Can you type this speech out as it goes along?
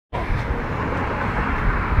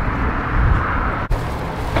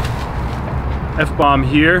F-bomb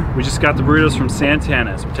here. We just got the burritos from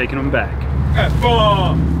Santana's. We're taking them back.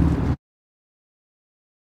 F-bomb!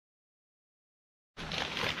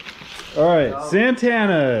 Alright,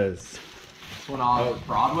 Santana's. This one on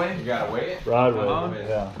Broadway? You gotta weigh it? Broadway,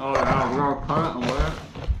 yeah. Oh yeah, we're gonna cut it and weigh it.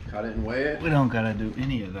 Cut it and weigh it? We don't gotta do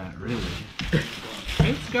any of that, really.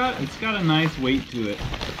 It's got a nice weight to it.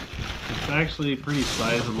 It's actually pretty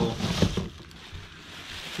sizable.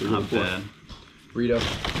 Not bad. Burrito.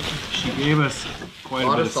 She gave us quite a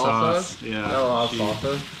bit of sauce. Yeah. Got a lot of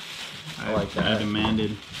salsa. I like that. I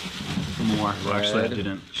demanded more. Well, actually, I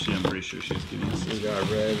didn't. I'm pretty sure she was giving us. We got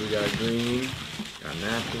red, we got green, got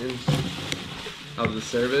napkins. How's the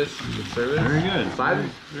service? Good service? Very good. Size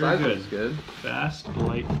very is good. Fast,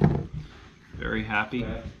 polite, very happy.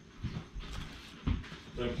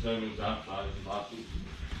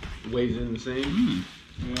 Weighs in the same.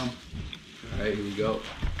 Yeah. Alright, here we go.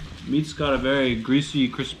 Meat's got a very greasy,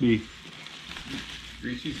 crispy.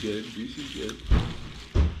 Greasy's good. Greasy's good.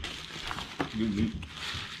 Good meat.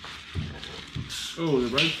 Oh,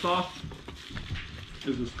 the red sauce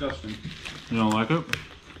is disgusting. You don't like it?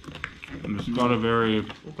 It's got a very,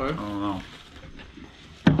 I don't know.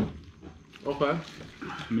 Okay.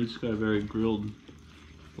 Meat's got a very grilled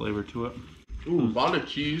flavor to it. Ooh, a lot of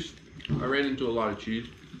cheese. I ran into a lot of cheese.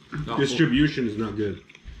 Distribution is not good.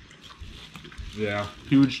 Yeah.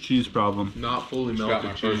 Huge cheese problem. Not fully Got melted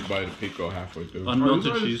my cheese. first bite of pico halfway through.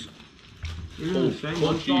 Unmelted cheese. Full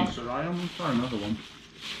cheese. I almost got another one.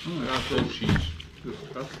 I got full cheese.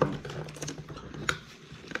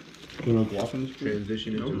 No guac in this?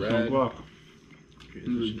 Transition into No red. guac.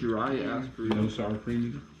 Transition dry ass burrito. No sour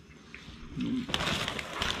cream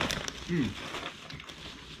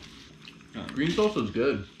Green salsa is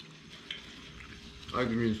good. I like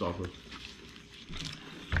the green salsa.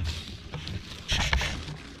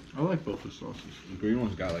 I like both the sauces. The green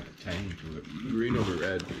one's got like a tang to it. Green over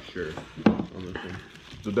red for sure. On this one.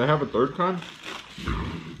 Did they have a third kind?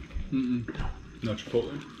 No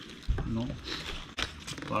chipotle? No.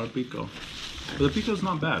 A lot of pico. But the pico's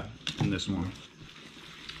not bad in this one.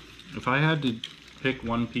 If I had to pick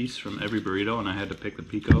one piece from every burrito and I had to pick the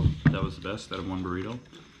pico that was the best out of one burrito,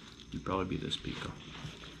 it'd probably be this pico.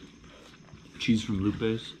 Cheese from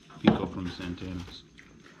Lupe's, pico from Santana's.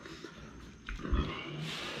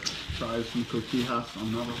 Fries from Coquillas on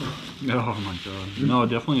another one. Oh my god. No,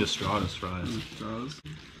 definitely Estrada's fries. Estrada's.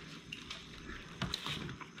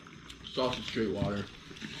 Sauce is straight water.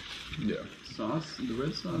 Yeah. Sauce, the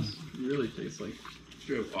red sauce really tastes like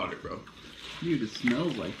Straight water, bro. dude. It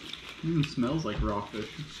smells like, even smells like raw fish.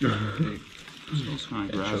 Smells kind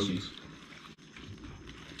of grassy.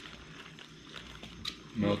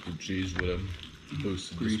 Melted cheese would have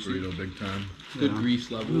boosted this burrito big time. Good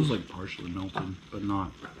grease It level. was like partially melted, but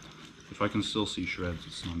not. If I can still see shreds,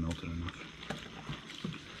 it's not melted enough.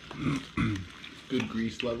 Good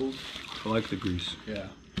grease levels. I like the grease. Yeah.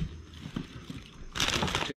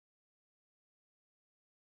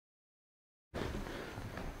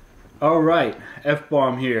 All right,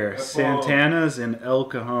 F-bomb here. Santana's and El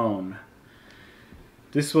Cajon.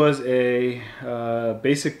 This was a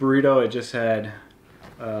basic burrito. It just had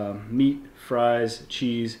meat, fries,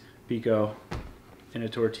 cheese, pico, and a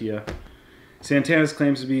tortilla. Santana's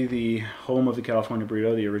claims to be the home of the California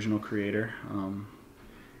burrito, the original creator.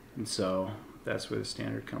 And so that's where the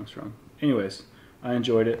standard comes from. Anyways, I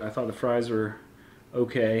enjoyed it. I thought the fries were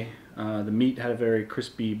okay. The meat had a very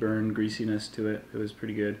crispy, burned greasiness to it. It was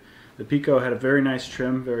pretty good. The pico had a very nice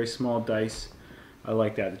trim, very small dice. I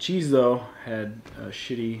like that. The cheese, though, had a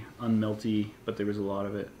shitty, unmelty, but there was a lot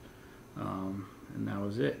of it. And that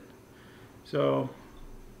was it. So,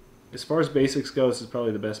 as far as basics go, this is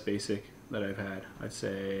probably the best basic that I've had. I'd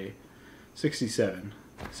say 67.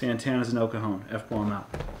 Santana's and El Cajon. F-bomb out.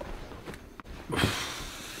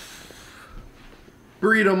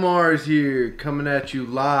 Burrito Mars here, coming at you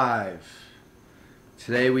live.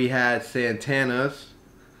 Today we had Santana's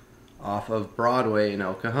off of Broadway in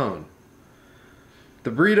El Cajon. The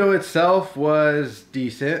burrito itself was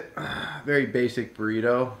decent. Very basic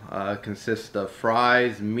burrito. Consists of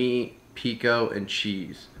fries, meat, pico, and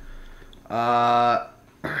cheese. The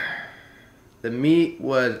meat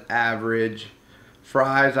was average.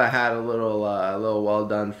 Fries, I had a little well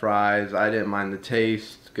done fries. I didn't mind the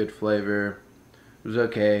taste. Good flavor. It was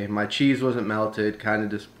okay. My cheese wasn't melted. Kind of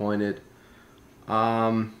disappointed.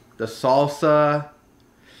 The salsa,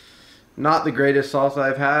 not the greatest salsa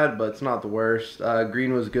I've had, but it's not the worst.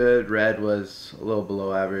 Green was good. Red was a little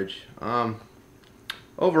below average.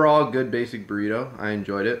 Overall, good basic burrito. I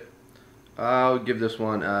enjoyed it. I'll give this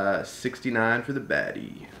one a 69 for the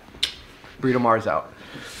baddie. Burrito Mars out.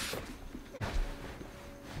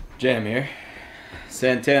 Jam here.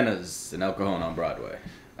 Santana's in El Cajon on Broadway.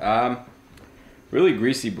 Really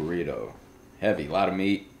greasy burrito. Heavy, a lot of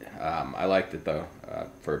meat. I liked it though.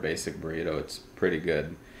 For a basic burrito, it's pretty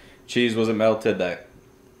good. Cheese wasn't melted. That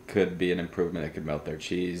could be an improvement. It could melt their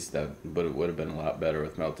cheese, but it would have been a lot better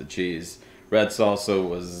with melted cheese. Red salsa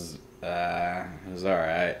was all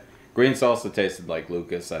right. Green salsa tasted like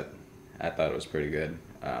Lucas. I thought it was pretty good.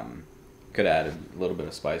 Could have added a little bit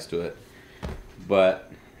of spice to it,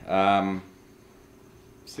 but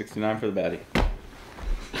 69 for the baddie.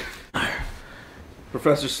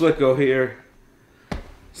 Professor Slicko here.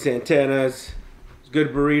 Santana's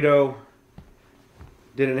good burrito.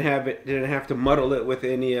 Didn't have to muddle it with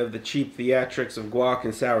any of the cheap theatrics of guac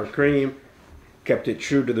and sour cream. Kept it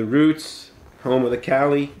true to the roots. Home of the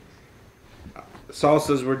Cali.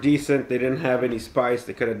 Salsas were decent. They didn't have any spice.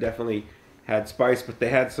 They could have definitely had spice, but they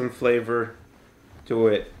had some flavor to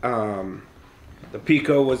it. The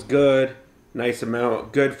pico was good. Nice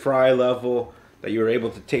amount. Good fry level that you were able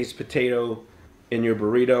to taste potato in your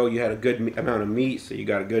burrito. You had a good amount of meat, so you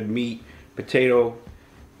got a good meat potato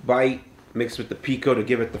bite mixed with the pico to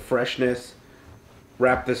give it the freshness.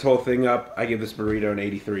 Wrap this whole thing up. I give this burrito an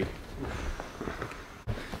 83.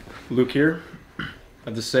 Luke here. I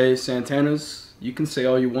have to say, Santana's, you can say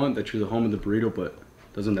all you want that you're the home of the burrito, but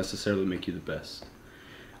it doesn't necessarily make you the best.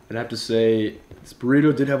 I'd have to say, this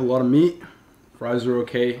burrito did have a lot of meat. Fries were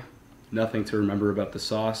okay. Nothing to remember about the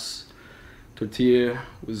sauce. Tortilla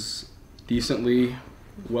was decently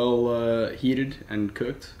well heated and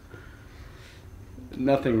cooked.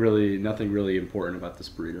 Nothing really important about this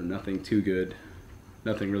burrito. Nothing too good.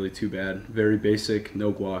 Nothing really too bad. Very basic.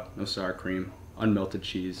 No guac, no sour cream, unmelted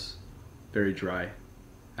cheese. Very dry.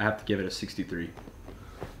 I have to give it a 63.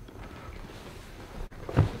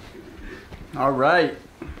 All right,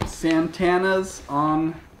 Santana's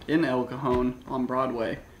in El Cajon on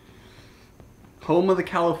Broadway. Home of the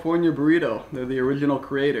California burrito. They're the original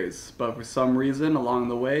creators, but for some reason along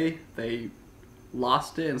the way they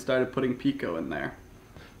lost it and started putting pico in there.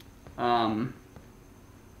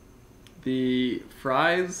 The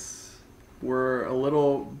fries were a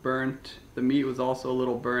little burnt. The meat was also a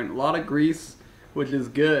little burnt. A lot of grease, which is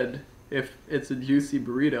good if it's a juicy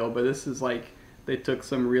burrito, but this is like they took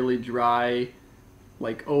some really dry,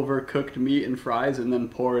 like overcooked meat and fries and then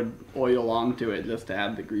poured oil onto it just to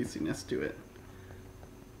add the greasiness to it.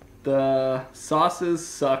 The sauces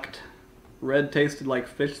sucked. Red tasted like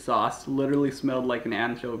fish sauce, literally smelled like an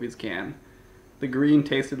anchovies can. The green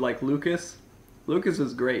tasted like Lucas. Lucas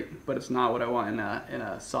is great, but it's not what I want in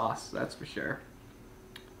a sauce, that's for sure.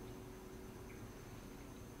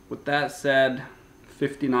 With that said,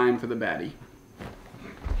 59 for the baddie.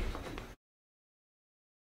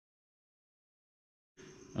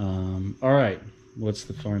 All right, what's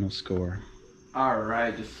the final score?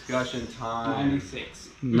 Alright, discussion time. 96.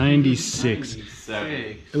 96. 97.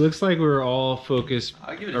 It looks like we're all focused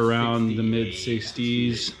I'll give it a around the 68.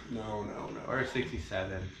 mid-60s. No. Or a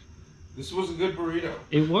 67. This was a good burrito.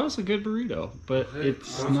 It was a good burrito, but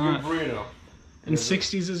it's It was not. a good burrito. And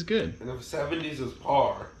 60s is good. And if 70s is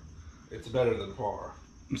par, it's better than par.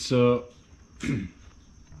 So,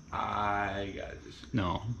 I gotta disagree.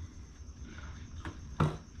 no. I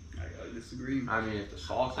gotta disagree. I mean, if the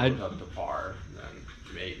sauce I'd- was up to par, then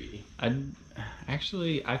maybe.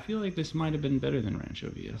 I feel like this might have been better than Rancho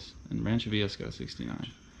Villas. And Rancho Villas got 69.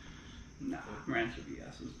 Nah, Rancho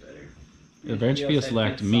Villas was better. The Rancho Villas had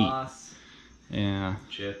lacked good meat. sauce, Yeah.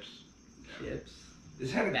 Chips. chips.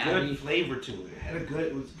 This had a Batty. good flavor to it.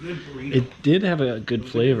 It was a good burrito. It did have a good It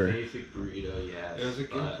was flavor. A good basic burrito, yes. It was a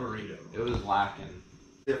good but burrito. It was lacking.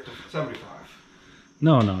 75.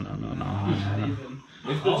 No.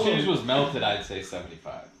 If the cheese was melted, I'd say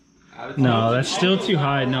 75. I would say No, that's still too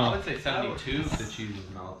high. I No. would say 72 if the cheese was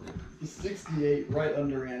melted. 68, right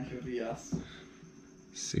under Rancho Villas.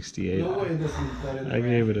 68. this is better than I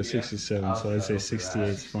gave it a Rancho Villas. 67, so I'd say 68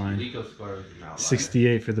 is fine. Rico score was melted.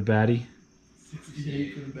 68 for the baddie.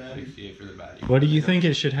 68 for the baddie. 68 for the baddie. What do you think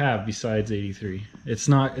it should have besides 83? It's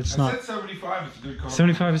not. I said 75 is a good compromise.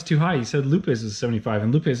 75 is too high. You said Lupus is 75,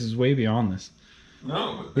 and Lupus is way beyond this.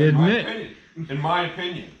 No, You in my admit. opinion. In my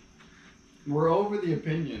opinion. We're over the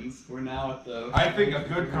opinions. We're now at the... I think a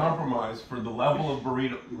good compromise for the level of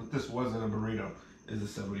burrito, what this wasn't a burrito, is a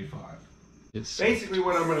 75. It's Basically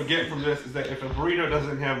what I'm going to get from this is that if a burrito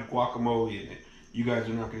doesn't have guacamole in it, you guys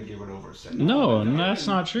are not going to give it over a 75. no, that's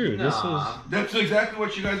not true. This is That's exactly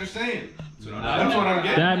what you guys are saying. That's That's what I'm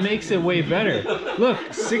getting. that makes it way better.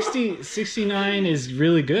 Look, 69 is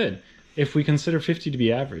really good if we consider 50 to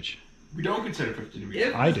be average. We don't consider 50 to be.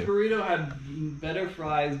 If I this do. burrito had better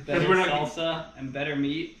fries, better we're not- salsa, and better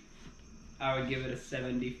meat, I would give it a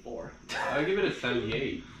 74. I would give it a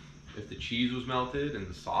 78. If the cheese was melted and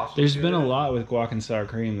the sauce was There's good. been a lot with guac and sour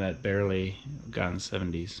cream that barely got in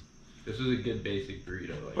 70s. This was a good basic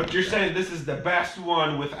burrito. Like But you're saying this is the best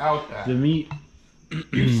one without that. The meat.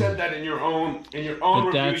 You said that in your own But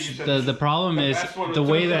review. that's You said the this problem the is best one the with-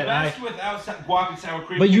 way so that the I. best without guac and sour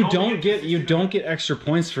cream. But you can only don't get get 69. get extra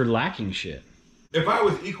points for lacking shit. If I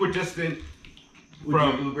was equidistant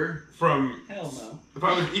from Uber? from Hell no. if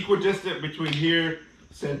I was equidistant between here,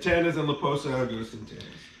 Santana's and La Posa, I would go to Santana's.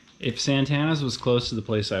 If Santana's was close to the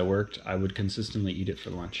place I worked, I would consistently eat it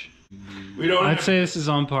for lunch. We don't. I'd have- say this is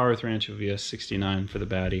on par with Rancho Villa, 69 for the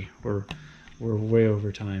baddie. We're way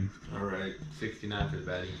over time. All right, 69 for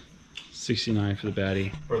the baddie. 69 for the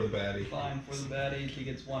baddie. for the baddie. Fine for the baddie. She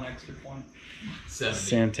gets 1 extra point. 70.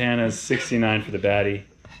 Santana's 69 for the baddie.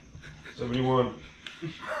 71.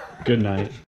 Good night.